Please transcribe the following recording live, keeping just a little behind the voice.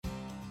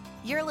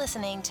You're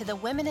listening to the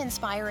Women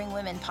Inspiring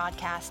Women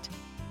podcast.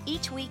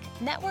 Each week,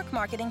 network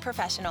marketing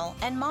professional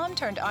and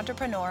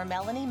mom-turned-entrepreneur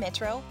Melanie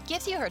Mitro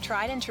gives you her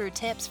tried-and-true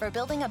tips for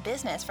building a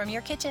business from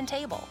your kitchen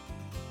table.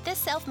 This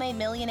self-made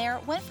millionaire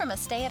went from a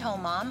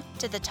stay-at-home mom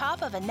to the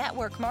top of a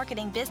network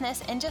marketing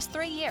business in just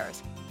 3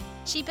 years.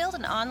 She built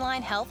an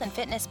online health and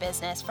fitness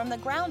business from the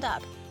ground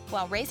up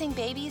while raising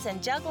babies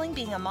and juggling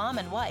being a mom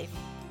and wife.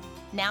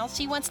 Now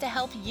she wants to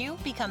help you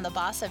become the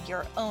boss of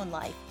your own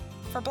life.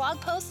 For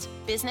blog posts,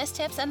 business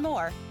tips, and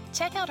more,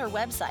 check out her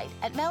website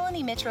at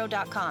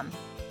melaniemitro.com.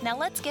 Now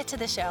let's get to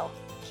the show.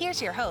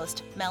 Here's your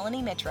host,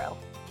 Melanie Mitro.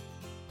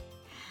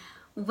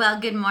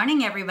 Well, good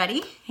morning,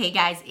 everybody. Hey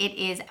guys, it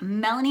is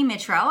Melanie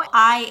Mitro.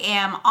 I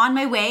am on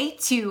my way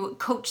to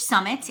Coach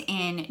Summit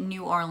in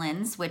New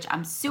Orleans, which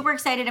I'm super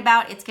excited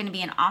about. It's going to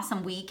be an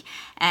awesome week.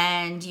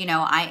 And,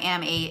 I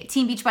am a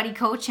Team Beachbody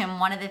coach.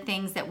 And one of the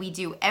things that we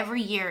do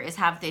every year is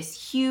have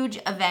this huge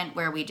event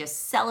where we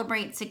just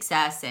celebrate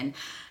success and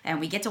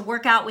we get to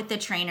work out with the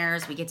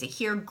trainers. We get to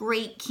hear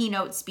great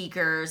keynote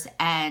speakers.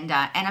 And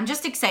I'm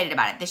just excited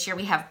about it. This year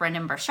we have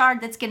Brendon Burchard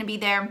that's going to be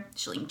there.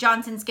 Chalene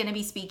Johnson's going to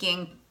be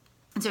speaking.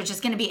 And so it's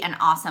just going to be an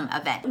awesome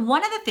event.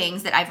 One of the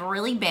things that I've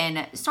really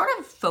been sort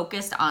of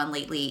focused on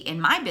lately in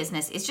my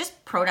business is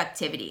just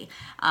productivity.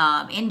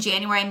 In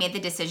January, I made the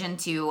decision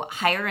to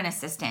hire an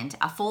assistant,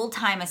 a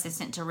full-time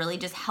assistant, to really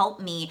just help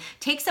me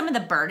take some of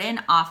the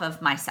burden off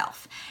of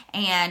myself.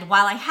 And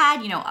while I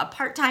had, a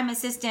part-time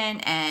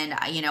assistant and,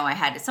 I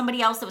had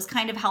somebody else that was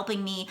kind of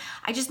helping me,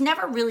 I just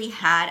never really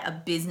had a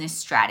business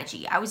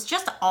strategy. I was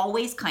just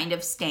always kind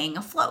of staying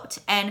afloat.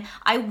 And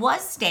I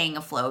was staying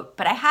afloat,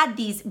 but I had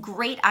these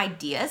great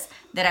ideas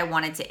that I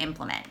wanted to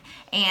implement.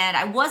 And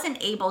I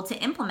wasn't able to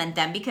implement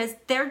them because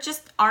there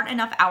just aren't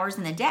enough hours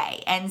in the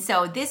day. And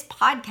so this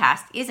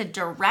podcast is a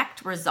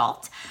direct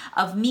result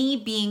of me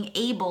being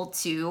able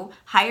to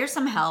hire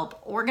some help,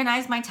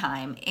 organize my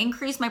time,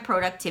 increase my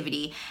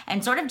productivity,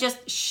 and sort of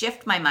just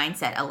shift my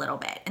mindset a little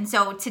bit. And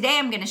so today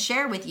I'm going to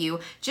share with you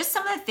just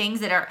some of the things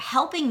that are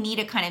helping me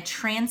to kind of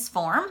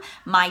transform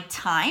my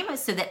time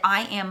so that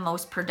I am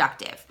most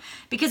productive.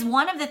 Because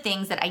one of the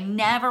things that I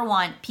never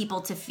want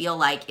people to feel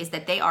like is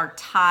that they are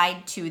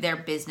tied to their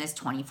business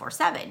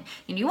 24/7.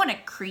 And you want to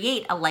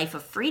create a life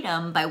of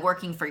freedom by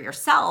working for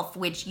yourself,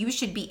 which you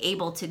should be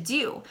able to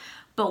do.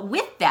 But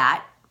with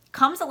that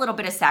comes a little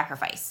bit of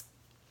sacrifice.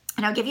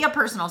 And I'll give you a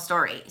personal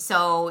story.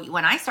 So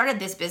when I started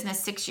this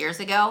business 6 years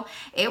ago,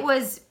 it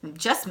was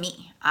just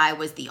me. I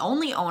was the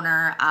only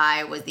owner.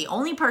 I was the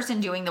only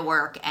person doing the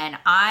work. And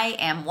I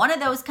am one of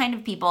those kind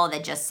of people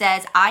that just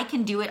says, I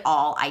can do it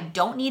all. I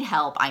don't need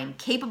help. I am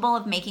capable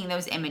of making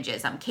those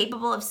images. I'm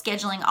capable of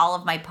scheduling all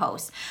of my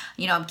posts.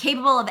 I'm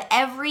capable of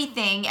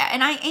everything.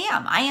 And I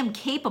am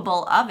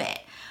capable of it.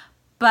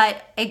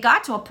 But it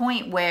got to a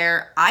point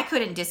where I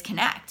couldn't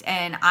disconnect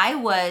and I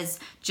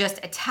was just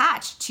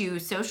attached to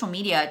social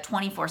media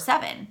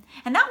 24/7.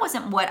 And that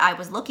wasn't what I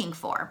was looking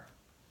for.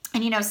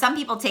 And some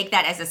people take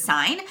that as a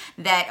sign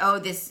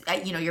that, this,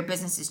 your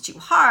business is too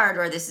hard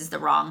or this is the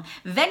wrong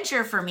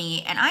venture for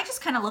me. And I just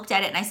kind of looked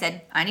at it and I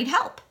said, I need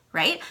help.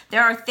 Right?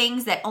 There are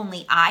things that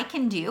only I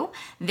can do.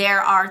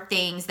 There are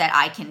things that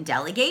I can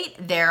delegate.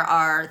 There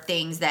are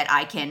things that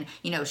I can,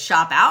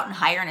 shop out and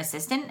hire an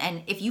assistant.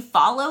 And if you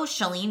follow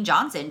Chalene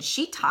Johnson,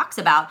 she talks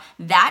about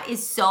that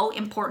is so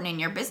important in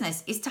your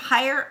business is to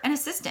hire an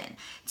assistant,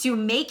 to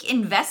make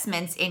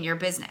investments in your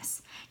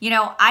business.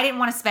 I didn't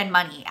want to spend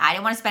money. I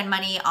didn't want to spend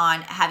money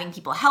on having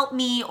people help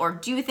me or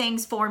do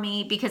things for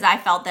me because I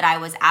felt that I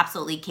was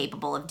absolutely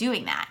capable of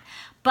doing that.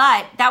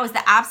 But that was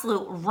the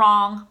absolute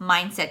wrong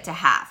mindset to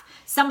have.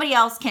 Somebody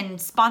else can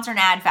sponsor an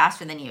ad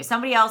faster than you.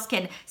 Somebody else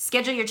can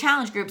schedule your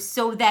challenge groups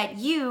so that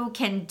you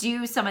can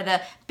do some of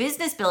the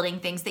business building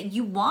things that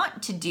you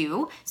want to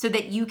do so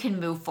that you can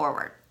move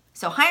forward.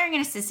 So hiring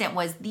an assistant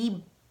was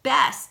the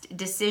best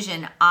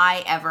decision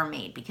I ever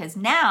made because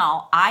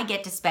now I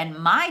get to spend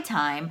my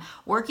time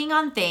working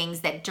on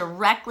things that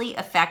directly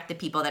affect the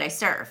people that I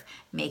serve.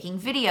 Making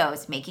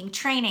videos, making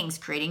trainings,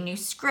 creating new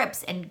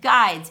scripts and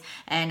guides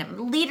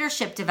and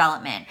leadership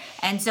development.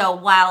 And so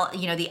while,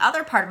 the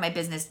other part of my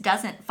business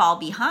doesn't fall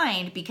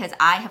behind because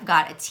I have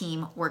got a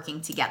team working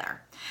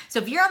together. So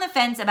if you're on the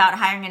fence about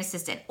hiring an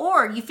assistant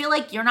or you feel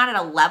like you're not at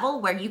a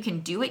level where you can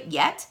do it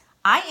yet,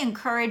 I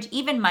encourage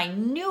even my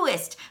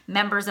newest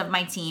members of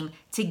my team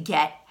to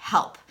get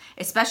help,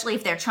 especially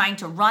if they're trying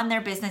to run their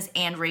business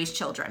and raise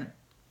children.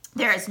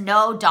 There is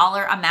no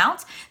dollar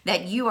amount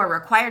that you are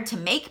required to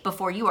make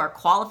before you are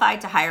qualified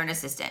to hire an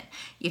assistant.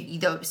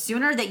 The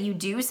sooner that you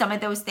do some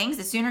of those things,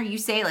 the sooner you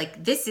say,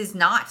 this is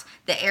not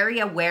the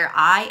area where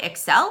I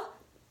excel,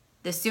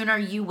 the sooner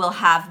you will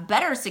have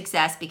better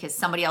success because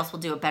somebody else will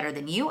do it better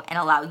than you and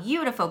allow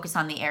you to focus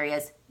on the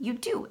areas you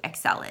do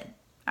excel in.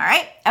 All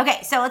right?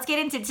 Okay, so let's get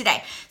into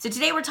today. So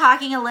today we're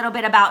talking a little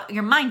bit about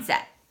your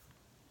mindset.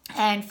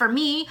 And for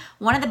me,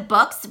 one of the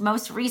books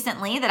most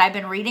recently that I've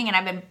been reading, and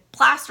I've been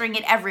plastering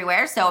it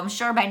everywhere, so I'm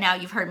sure by now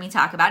you've heard me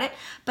talk about it,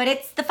 but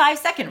it's The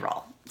 5-Second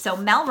Rule. So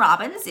Mel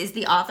Robbins is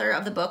the author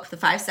of the book, The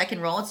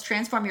 5-Second Rule. It's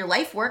transform your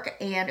life, work,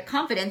 and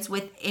confidence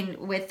with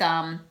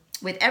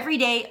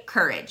everyday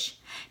courage.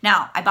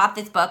 Now, I bought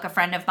this book. A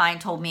friend of mine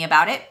told me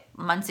about it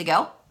months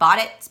ago. Bought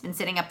it. It's been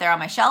sitting up there on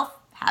my shelf.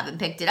 Haven't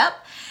picked it up.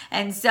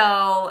 And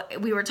so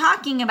we were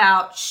talking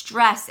about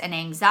stress and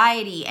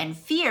anxiety and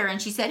fear. And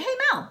she said, hey,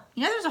 Mel,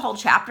 there's a whole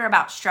chapter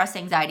about stress,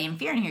 anxiety, and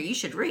fear in here. You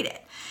should read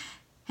it.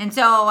 And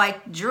so I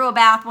drew a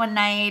bath one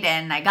night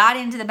and I got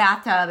into the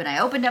bathtub and I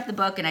opened up the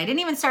book, and I didn't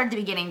even start at the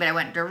beginning, but I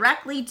went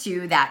directly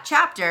to that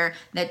chapter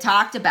that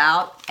talked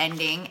about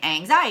ending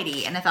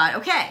anxiety. And I thought,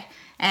 okay.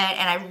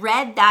 And I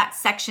read that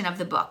section of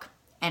the book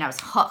and I was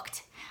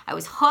hooked. I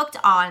was hooked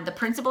on the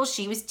principles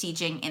she was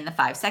teaching in the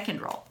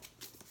 5-Second Rule.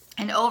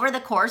 And over the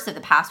course of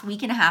the past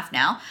week and a half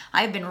now,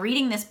 I've been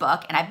reading this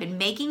book and I've been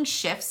making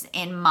shifts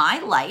in my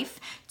life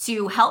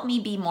to help me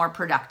be more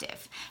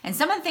productive. And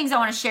some of the things I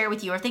want to share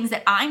with you are things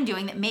that I'm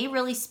doing that may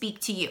really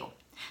speak to you.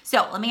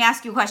 So let me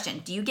ask you a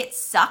question. Do you get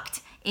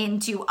sucked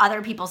into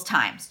other people's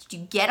times? Do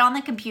you get on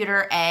the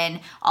computer and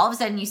all of a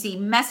sudden you see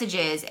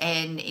messages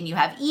and you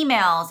have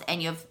emails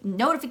and you have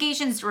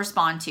notifications to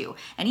respond to?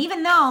 And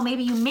even though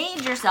maybe you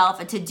made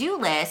yourself a to-do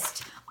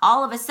list,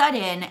 all of a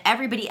sudden,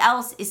 everybody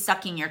else is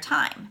sucking your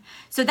time.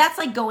 So that's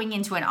like going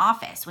into an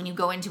office. When you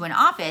go into an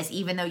office,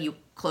 even though you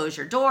close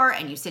your door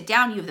and you sit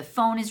down, the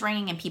phone is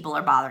ringing and people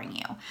are bothering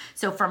you.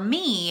 So for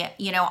me,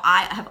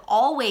 I have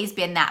always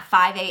been that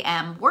 5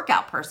 a.m.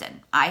 workout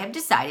person. I have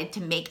decided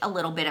to make a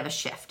little bit of a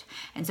shift.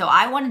 And so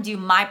I want to do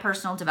my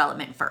personal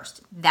development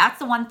first. That's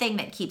the one thing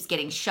that keeps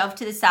getting shoved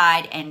to the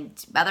side,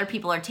 and other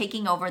people are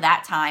taking over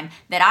that time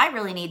that I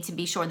really need to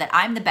be sure that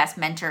I'm the best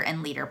mentor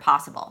and leader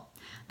possible.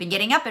 Been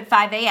getting up at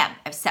 5 a.m.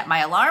 I've set my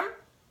alarm.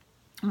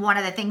 One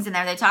of the things in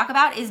there they talk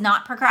about is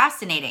not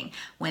procrastinating.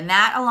 When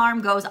that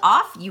alarm goes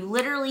off, you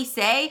literally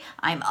say,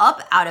 I'm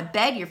up, out of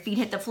bed, your feet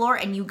hit the floor,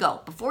 and you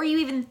go before you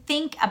even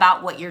think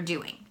about what you're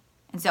doing.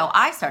 And so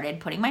I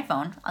started putting my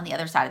phone on the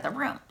other side of the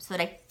room so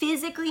that I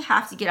physically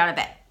have to get out of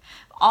bed.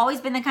 I've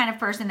always been the kind of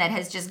person that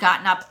has just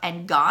gotten up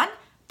and gone,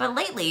 but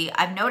lately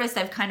I've noticed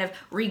I've kind of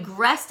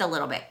regressed a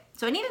little bit.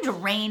 So I needed to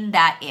rein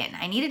that in.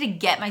 I needed to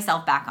get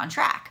myself back on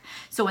track.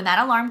 So when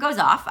that alarm goes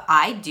off,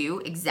 I do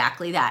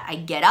exactly that. I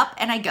get up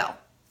and I go.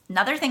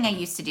 Another thing I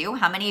used to do,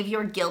 how many of you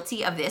are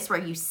guilty of this, where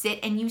you sit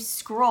and you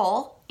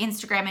scroll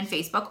Instagram and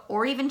Facebook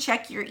or even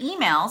check your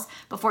emails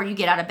before you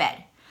get out of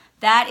bed?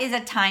 That is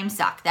a time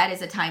suck. That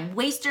is a time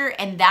waster,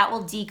 and that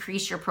will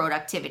decrease your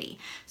productivity.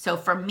 So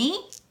for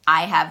me,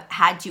 I have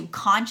had to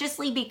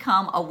consciously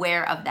become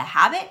aware of the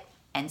habit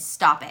and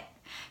stop it.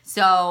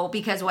 So,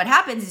 because what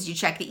happens is you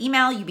check the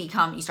email,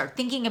 you start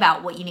thinking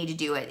about what you need to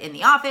do in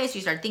the office,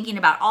 you start thinking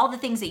about all the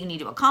things that you need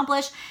to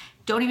accomplish.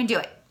 Don't even do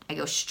it. I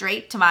go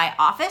straight to my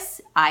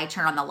office, I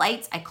turn on the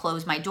lights, I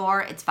close my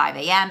door, it's 5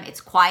 a.m.,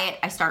 it's quiet,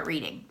 I start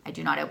reading. I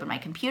do not open my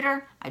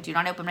computer, I do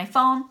not open my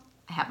phone,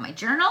 I have my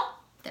journal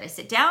that I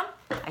sit down,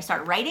 I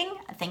start writing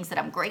things that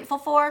I'm grateful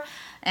for,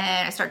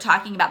 and I start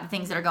talking about the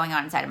things that are going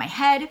on inside of my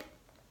head.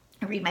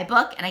 I read my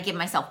book, and I give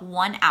myself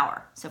 1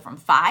 hour. So from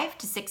 5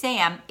 to 6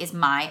 a.m. is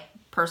my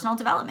personal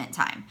development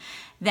time.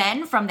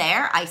 Then from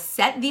there, I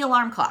set the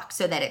alarm clock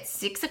so that at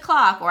 6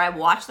 o'clock, or I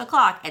watch the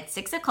clock at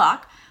 6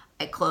 o'clock,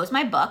 I close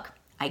my book,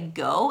 I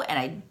go and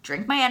I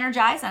drink my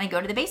Energize, and I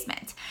go to the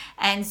basement.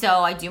 And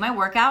so I do my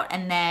workout,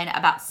 and then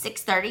about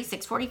 6:30,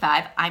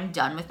 6:45, I'm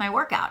done with my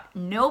workout.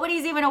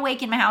 Nobody's even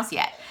awake in my house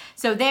yet.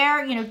 So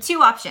there,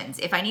 two options.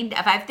 If I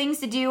have things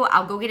to do,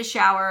 I'll go get a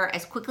shower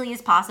as quickly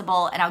as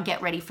possible and I'll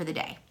get ready for the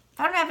day. If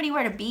I don't have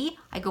anywhere to be,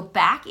 I go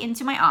back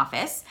into my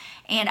office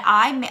and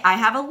I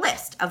have a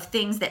list of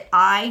things that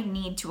I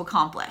need to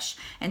accomplish.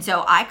 And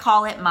so I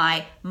call it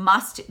my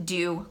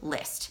must-do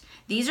list.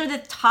 These are the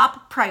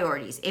top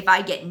priorities. If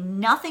I get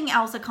nothing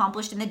else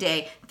accomplished in the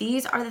day,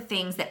 these are the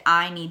things that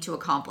I need to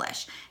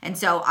accomplish. And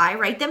so I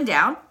write them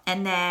down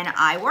and then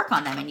I work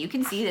on them. And you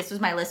can see this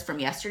was my list from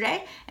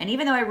yesterday. And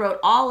even though I wrote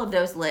all of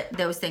those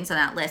things on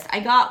that list, I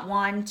got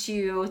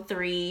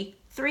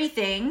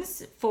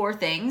 4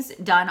 things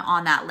done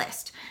on that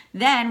list.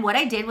 Then what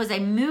I did was I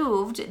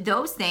moved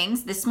those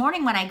things. This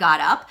morning when I got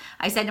up,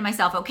 I said to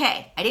myself,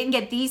 okay, I didn't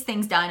get these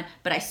things done,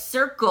 but I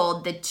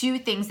circled the 2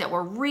 things that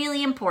were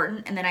really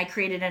important, and then I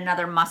created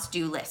another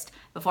must-do list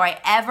before I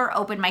ever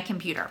opened my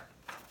computer.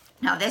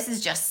 Now this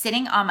is just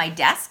sitting on my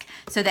desk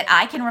so that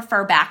I can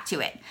refer back to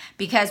it,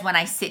 because when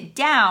I sit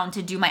down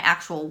to do my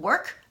actual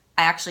work,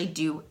 I actually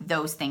do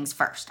those things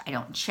first. I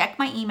don't check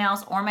my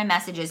emails or my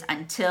messages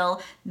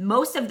until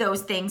most of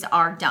those things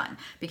are done,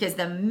 because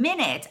the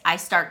minute I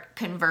start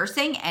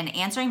conversing and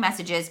answering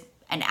messages,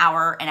 an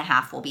hour and a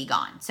half will be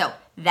gone. So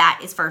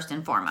that is first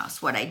and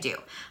foremost what I do.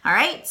 All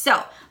right.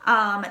 So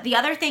the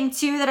other thing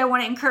too that I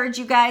want to encourage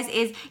you guys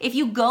is, if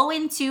you go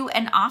into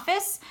an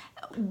office,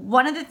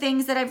 one of the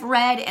things that I've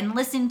read and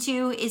listened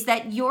to is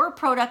that your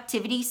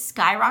productivity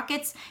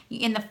skyrockets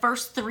in the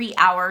first 3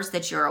 hours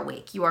that you're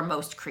awake. You are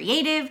most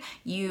creative,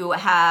 you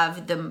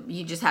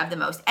just have the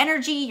most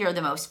energy, you're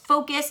the most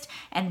focused,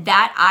 and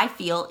that I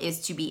feel is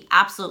to be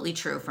absolutely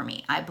true for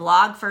me. I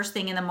blog first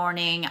thing in the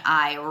morning,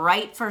 I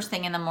write first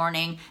thing in the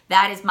morning.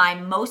 That is my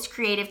most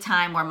creative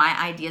time where my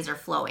ideas are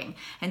flowing.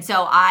 And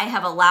so I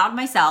have allowed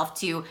myself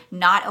to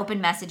not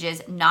open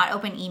messages, not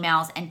open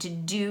emails, and to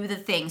do the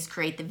things,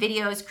 create the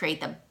videos,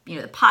 create the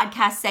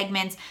podcast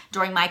segments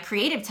during my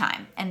creative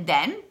time. And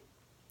then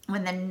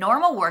when the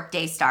normal work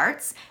day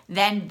starts,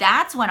 then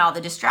that's when all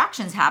the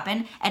distractions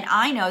happen. And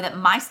I know that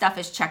my stuff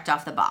is checked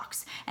off the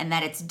box and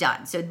that it's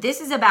done. So this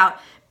is about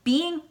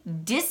being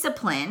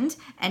disciplined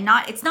and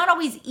it's not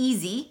always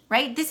easy,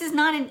 right? This is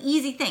not an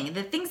easy thing.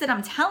 The things that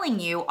I'm telling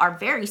you are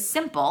very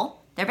simple.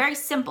 They're very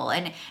simple,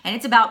 and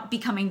it's about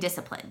becoming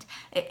disciplined,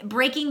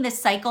 breaking the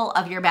cycle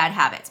of your bad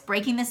habits,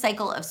 breaking the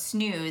cycle of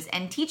snooze,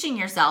 and teaching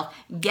yourself,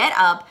 get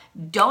up,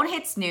 don't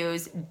hit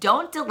snooze,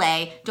 don't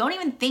delay, don't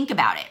even think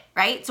about it,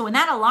 right? So when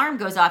that alarm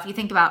goes off, you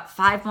think about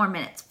 5 more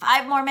minutes.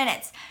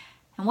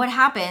 And what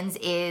happens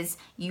is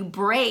you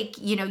break,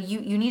 you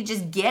need to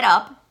just get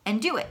up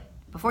and do it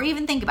before you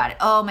even think about it.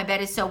 Oh, my bed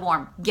is so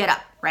warm. Get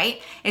up,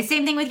 right? It's the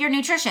same thing with your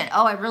nutrition.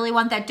 Oh, I really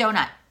want that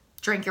donut.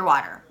 Drink your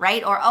water,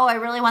 right? Or, oh, I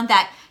really want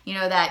that,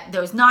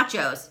 those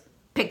nachos,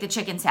 pick the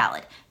chicken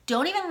salad.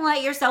 Don't even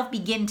let yourself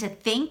begin to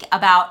think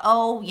about,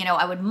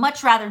 I would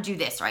much rather do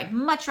this, or I'd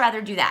much rather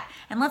do that.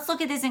 And let's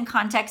look at this in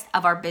context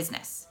of our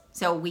business.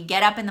 So we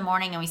get up in the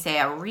morning and we say,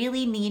 I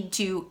really need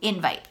to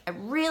invite. I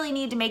really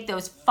need to make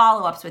those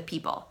follow-ups with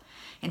people.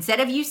 Instead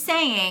of you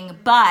saying,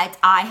 but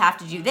I have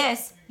to do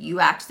this, you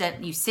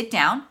sit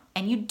down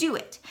and you do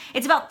it.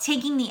 It's about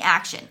taking the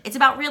action. It's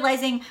about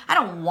realizing I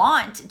don't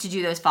want to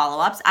do those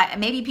follow-ups.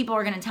 Maybe people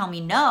are going to tell me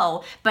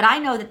no, but I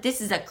know that this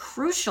is a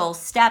crucial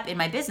step in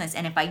my business.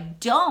 And if I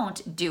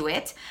don't do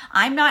it,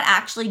 I'm not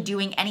actually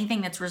doing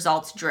anything that's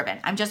results driven.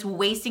 I'm just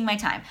wasting my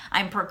time.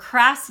 I'm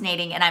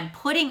procrastinating and I'm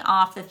putting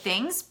off the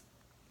things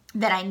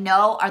that I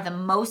know are the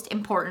most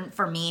important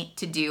for me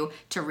to do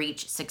to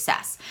reach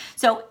success.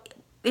 So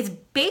it's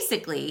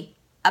basically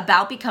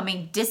about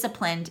becoming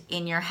disciplined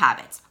in your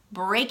habits.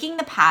 Breaking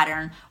the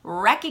pattern,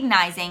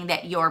 recognizing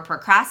that you're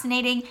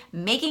procrastinating,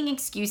 making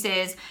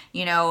excuses,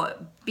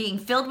 being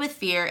filled with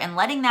fear and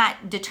letting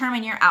that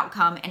determine your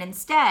outcome, and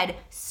instead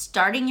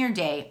starting your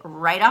day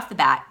right off the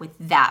bat with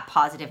that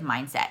positive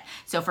mindset.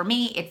 So for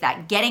me, it's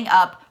that getting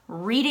up,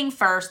 reading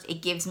first.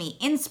 It gives me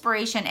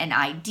inspiration and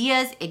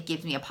ideas. It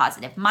gives me a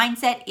positive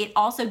mindset. It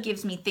also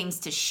gives me things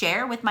to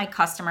share with my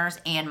customers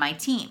and my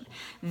team.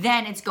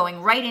 Then it's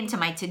going right into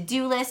my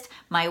to-do list,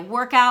 my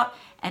workout,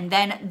 and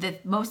then the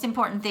most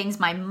important things,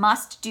 my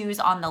must-dos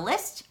on the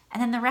list. And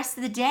then the rest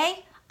of the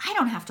day, I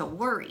don't have to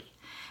worry.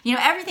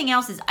 Everything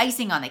else is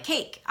icing on the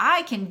cake.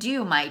 I can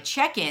do my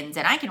check-ins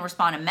and I can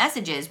respond to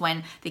messages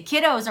when the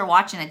kiddos are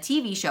watching a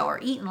TV show or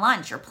eating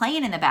lunch or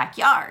playing in the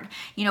backyard,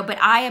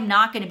 but I am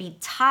not going to be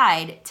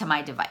tied to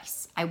my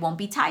device. I won't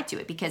be tied to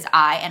it because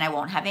I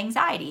won't have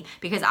anxiety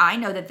because I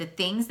know that the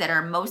things that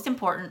are most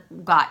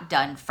important got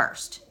done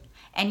first.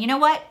 And you know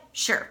what?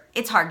 Sure,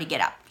 it's hard to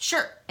get up.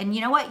 Sure. And you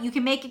know what? You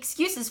can make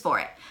excuses for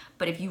it.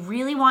 But if you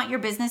really want your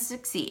business to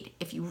succeed,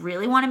 if you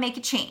really want to make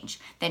a change,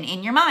 then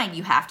in your mind,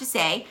 you have to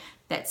say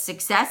that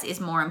success is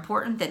more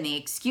important than the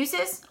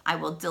excuses. I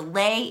will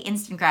delay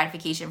instant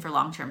gratification for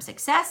long-term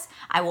success.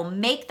 I will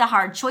make the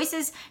hard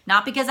choices,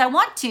 not because I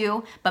want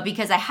to, but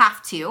because I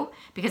have to,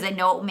 because I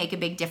know it will make a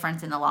big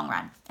difference in the long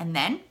run. And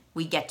then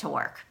we get to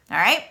work. All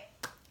right?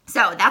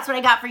 So that's what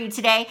I got for you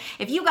today.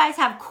 If you guys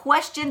have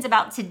questions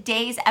about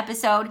today's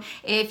episode,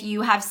 if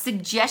you have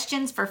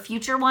suggestions for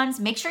future ones,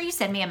 make sure you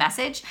send me a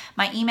message.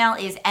 My email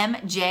is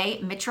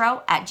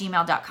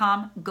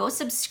mjmitro@gmail.com. Go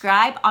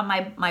subscribe on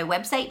my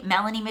website,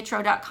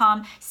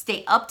 melaniemitro.com.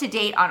 Stay up to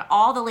date on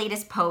all the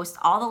latest posts,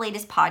 all the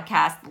latest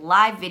podcasts,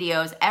 live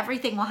videos,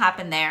 everything will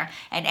happen there.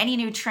 And any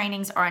new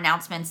trainings or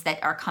announcements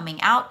that are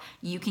coming out,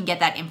 you can get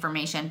that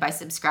information by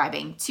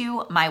subscribing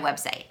to my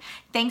website.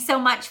 Thanks so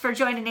much for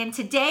joining in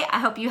today. I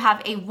hope you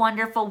have a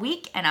wonderful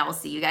week, and I will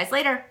see you guys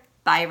later.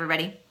 Bye,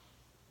 everybody.